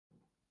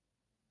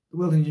The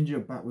World and Ginger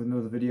back with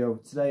another video.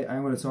 Today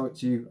I'm going to talk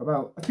to you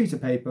about a piece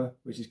of paper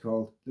which is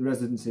called the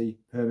Residency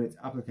Permit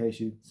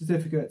Application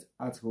Certificate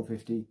Article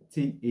 50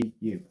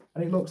 TEU,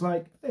 and it looks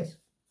like this.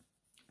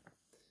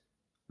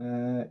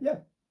 Yeah,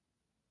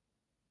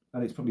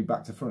 and it's probably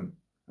back to front.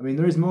 I mean,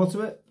 there is more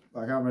to it,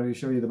 but I can't really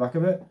show you the back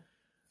of it.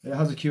 It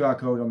has a QR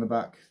code on the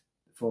back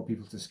for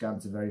people to scan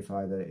to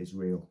verify that it is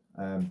real.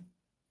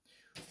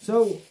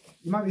 So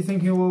you might be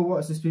thinking, well,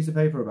 what's this piece of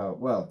paper about?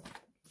 Well,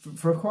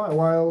 for quite a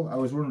while I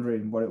was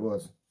wondering what it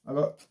was. I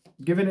got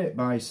given it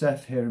by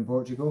Seth here in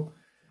Portugal.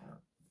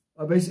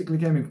 I basically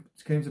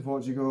came to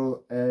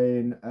Portugal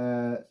in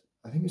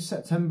I think it's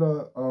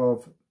September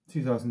of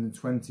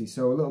 2020,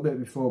 so a little bit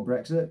before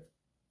Brexit.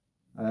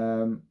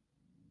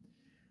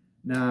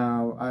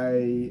 Now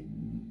I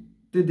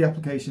did the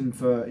application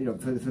for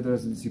for the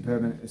residency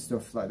permit and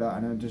stuff like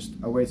that,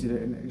 and I waited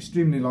an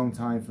extremely long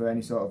time for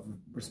any sort of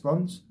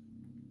response.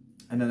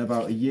 And then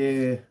about a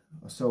year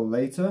or so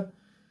later,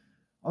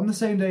 on the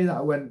same day that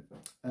I went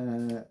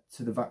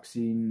to the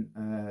vaccine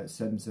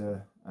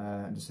centre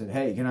and just said,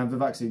 hey, can I have the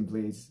vaccine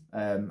please?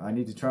 I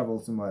need to travel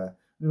somewhere.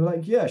 And they were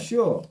like, yeah,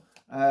 sure.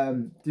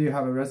 Do you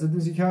have a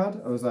residency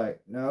card? I was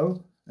like,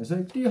 no. I was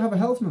like, do you have a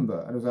health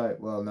number? And I was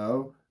like, well,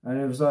 no. And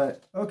it was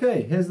like,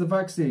 okay, here's the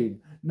vaccine.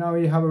 Now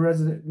you have a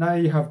resident. Now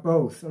you have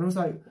both. And I was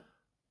like,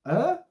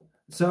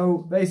 So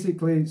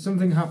basically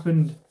something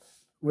happened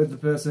with the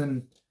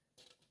person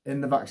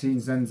in the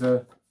vaccine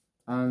centre,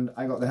 and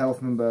I got the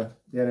health number,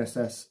 the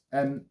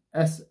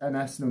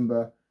SNS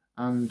number,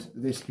 and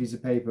this piece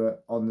of paper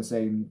on the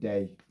same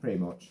day, pretty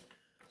much,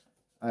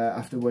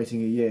 after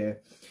waiting a year.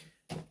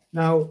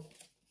 Now,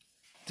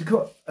 to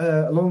cut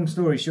a long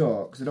story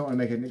short, because I don't want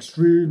to make an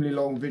extremely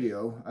long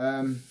video,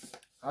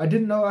 I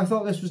didn't know, I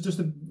thought this was just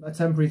a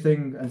temporary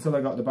thing until I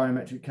got the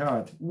biometric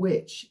card,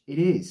 which it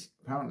is,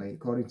 apparently,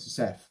 according to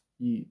Seth.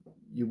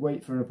 You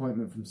wait for an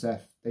appointment from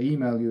Seth, they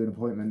email you an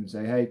appointment and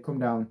say, hey, come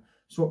down,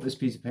 swap this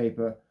piece of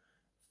paper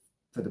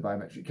for the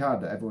biometric card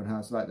that everyone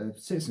has, like the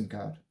citizen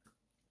card.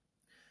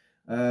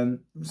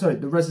 Sorry,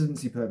 the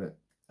residency permit.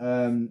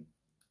 And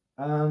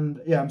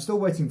yeah, I'm still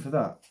waiting for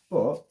that.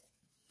 But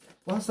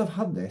whilst I've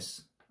had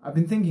this, I've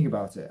been thinking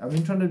about it. I've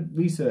been trying to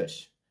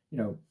research,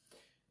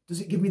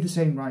 does it give me the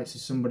same rights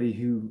as somebody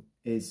who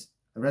is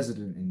a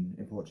resident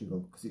in Portugal?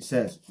 Because it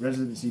says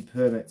residency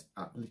permit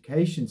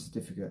application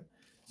certificate.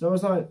 So I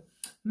was like,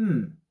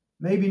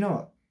 maybe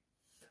not.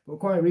 But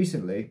quite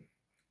recently,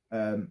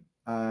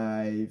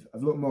 I've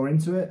looked more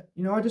into it.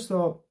 I just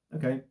thought,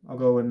 okay, I'll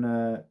go and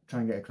try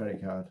and get a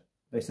credit card.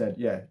 They said,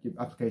 yeah, your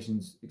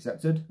application's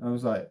accepted. And I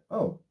was like,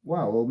 oh,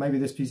 wow, well, maybe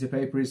this piece of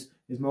paper is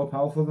more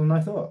powerful than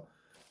I thought.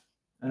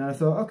 And I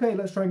thought, okay,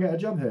 let's try and get a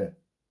job here.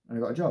 And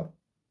I got a job.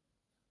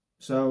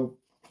 So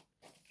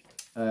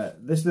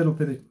this little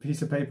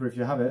piece of paper, if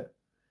you have it,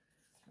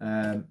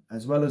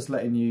 as well as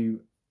letting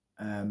you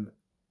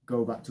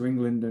go back to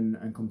England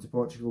and come to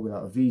Portugal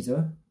without a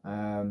visa,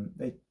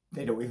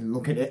 they don't even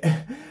look at it.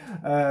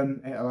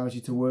 It allows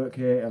you to work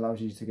here, it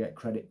allows you to get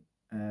credit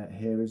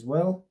here as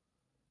well,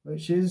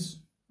 which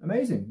is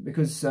amazing,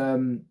 because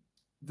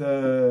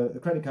the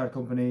credit card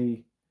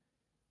company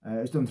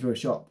is done through a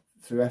shop,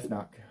 through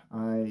FNAC.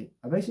 I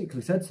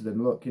basically said to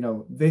them, look,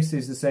 this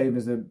is the same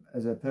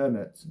as a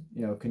permit,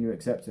 can you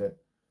accept it?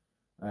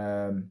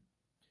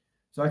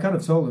 So I kind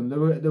of told them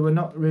they were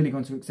not really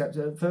going to accept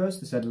it at first.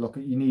 They said, look,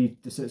 you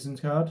need the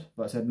citizen's card.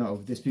 But I said, no,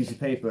 this piece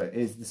of paper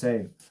is the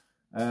same.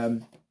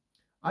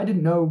 I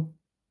didn't know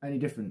any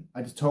different.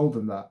 I just told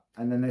them that.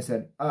 And then they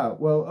said,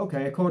 well,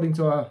 okay, according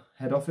to our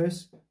head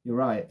office, you're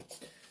right.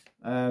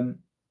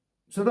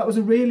 So that was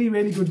a really,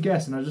 really good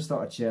guess. And I just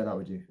thought I'd share that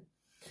with you.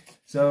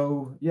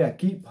 So yeah,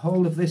 keep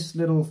hold of this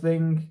little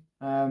thing.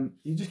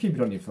 You just keep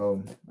it on your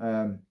phone.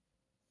 But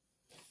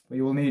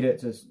you will need it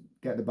to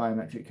get the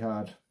biometric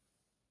card.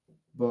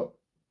 But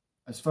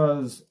as far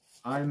as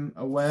I'm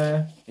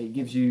aware, it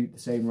gives you the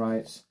same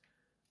rights,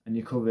 and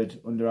you're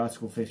covered under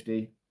Article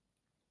 50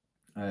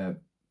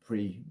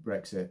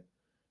 pre-Brexit.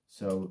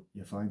 So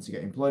you're fine to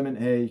get employment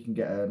here. You can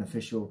get an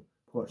official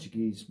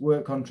Portuguese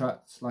work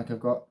contract like I've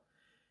got.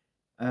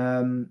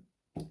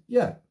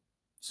 Yeah,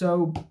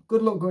 so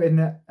good luck getting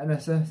that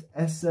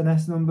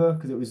SNS number,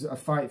 because it was a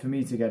fight for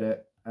me to get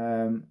it.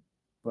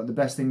 But the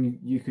best thing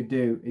you could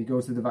do is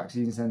go to the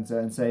vaccine centre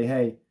and say,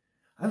 hey,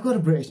 I've got a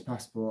British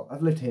passport,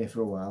 I've lived here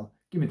for a while,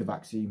 give me the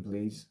vaccine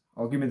please,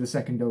 or give me the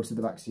second dose of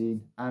the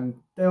vaccine, and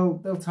they'll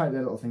type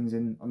their little things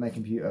in on their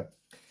computer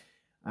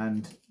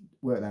and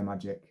work their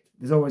magic.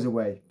 There's always a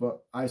way,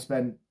 but I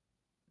spent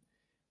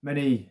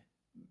many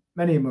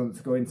a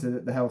month going to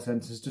the health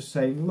centres just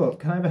saying, look,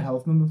 can I have a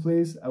health number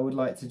please? I would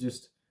like to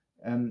just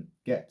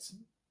get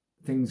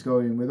things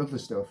going with other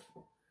stuff.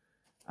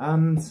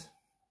 And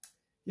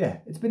yeah,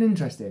 it's been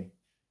interesting.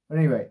 But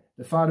anyway,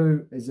 the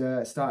Fado is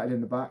started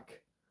in the back.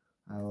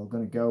 I'm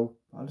going to go.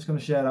 I'm just going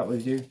to share that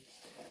with you,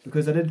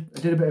 because I did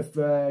a bit of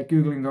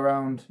Googling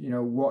around,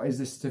 what is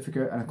this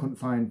certificate, and I couldn't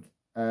find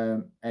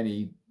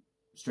any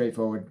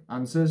straightforward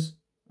answers.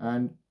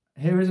 And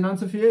here is an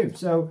answer for you.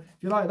 So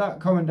if you like that,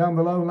 comment down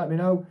below and let me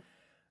know.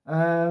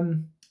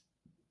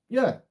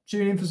 yeah,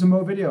 tune in for some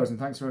more videos, and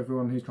thanks for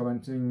everyone who's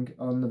commenting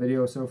on the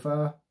video so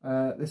far.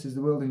 This is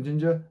the World in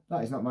Ginger.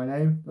 That is not my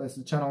name, but that's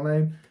the channel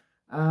name.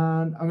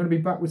 And I'm going to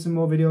be back with some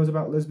more videos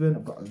about Lisbon.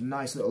 I've got a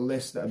nice little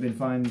list that I've been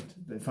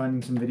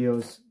finding some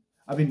videos.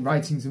 I've been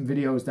writing some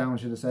videos down,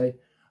 should I say,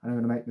 and I'm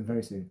going to make them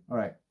very soon. All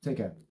right, take care.